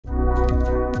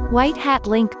White Hat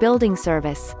Link Building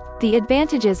Service. The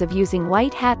advantages of using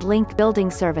White Hat Link Building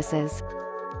Services.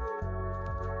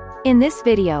 In this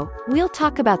video, we'll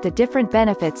talk about the different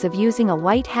benefits of using a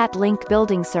White Hat Link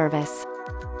Building Service.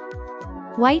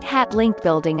 White Hat Link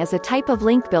Building is a type of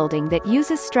link building that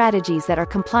uses strategies that are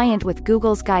compliant with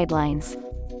Google's guidelines.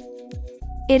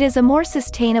 It is a more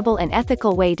sustainable and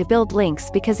ethical way to build links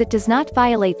because it does not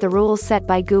violate the rules set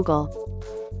by Google.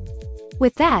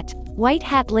 With that, White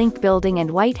Hat Link Building and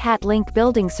White Hat Link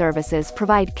Building Services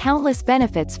provide countless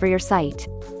benefits for your site.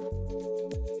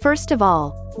 First of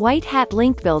all, White Hat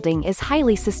Link Building is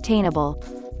highly sustainable.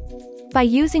 By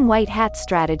using White Hat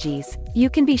strategies, you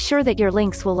can be sure that your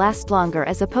links will last longer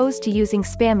as opposed to using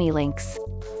spammy links.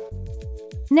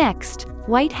 Next,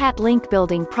 White Hat Link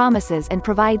Building promises and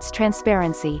provides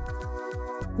transparency.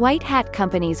 White Hat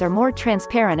companies are more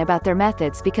transparent about their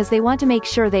methods because they want to make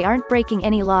sure they aren't breaking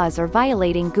any laws or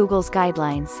violating Google's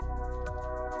guidelines.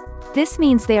 This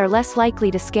means they are less likely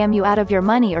to scam you out of your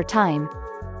money or time.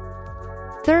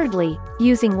 Thirdly,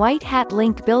 using White Hat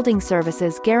Link Building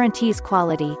Services guarantees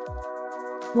quality.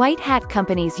 White Hat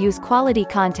companies use quality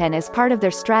content as part of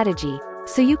their strategy,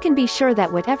 so you can be sure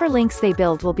that whatever links they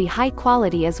build will be high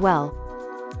quality as well.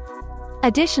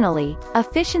 Additionally,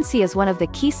 efficiency is one of the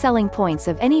key selling points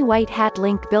of any White Hat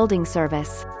Link Building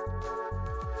service.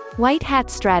 White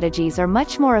Hat strategies are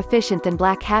much more efficient than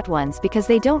Black Hat ones because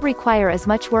they don't require as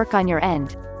much work on your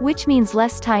end, which means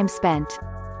less time spent.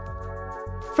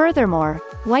 Furthermore,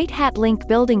 White Hat Link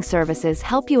Building services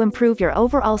help you improve your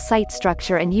overall site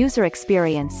structure and user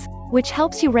experience, which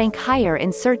helps you rank higher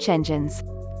in search engines.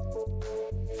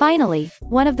 Finally,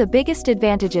 one of the biggest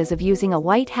advantages of using a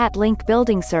White Hat Link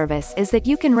Building service is that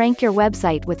you can rank your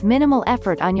website with minimal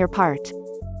effort on your part.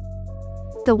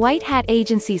 The White Hat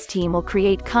agency's team will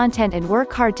create content and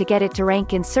work hard to get it to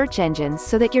rank in search engines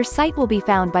so that your site will be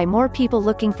found by more people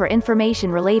looking for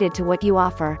information related to what you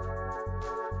offer.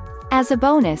 As a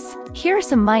bonus, here are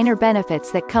some minor benefits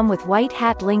that come with White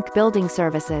Hat Link Building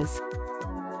services.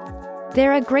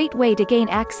 They're a great way to gain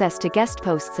access to guest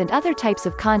posts and other types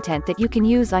of content that you can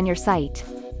use on your site.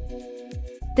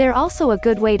 They're also a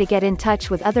good way to get in touch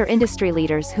with other industry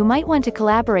leaders who might want to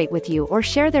collaborate with you or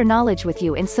share their knowledge with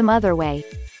you in some other way.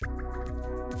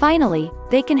 Finally,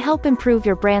 they can help improve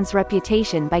your brand's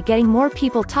reputation by getting more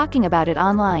people talking about it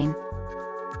online.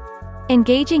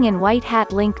 Engaging in White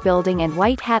Hat Link Building and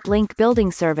White Hat Link Building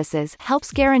services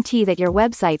helps guarantee that your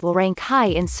website will rank high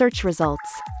in search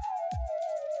results.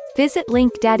 Visit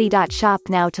linkdaddy.shop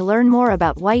now to learn more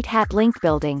about White Hat Link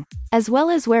Building, as well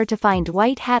as where to find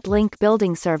White Hat Link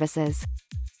Building services.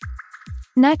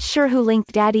 Not sure who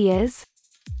LinkDaddy is?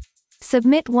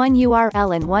 Submit one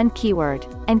URL and one keyword,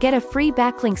 and get a free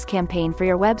backlinks campaign for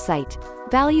your website,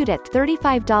 valued at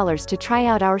 $35 to try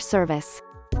out our service.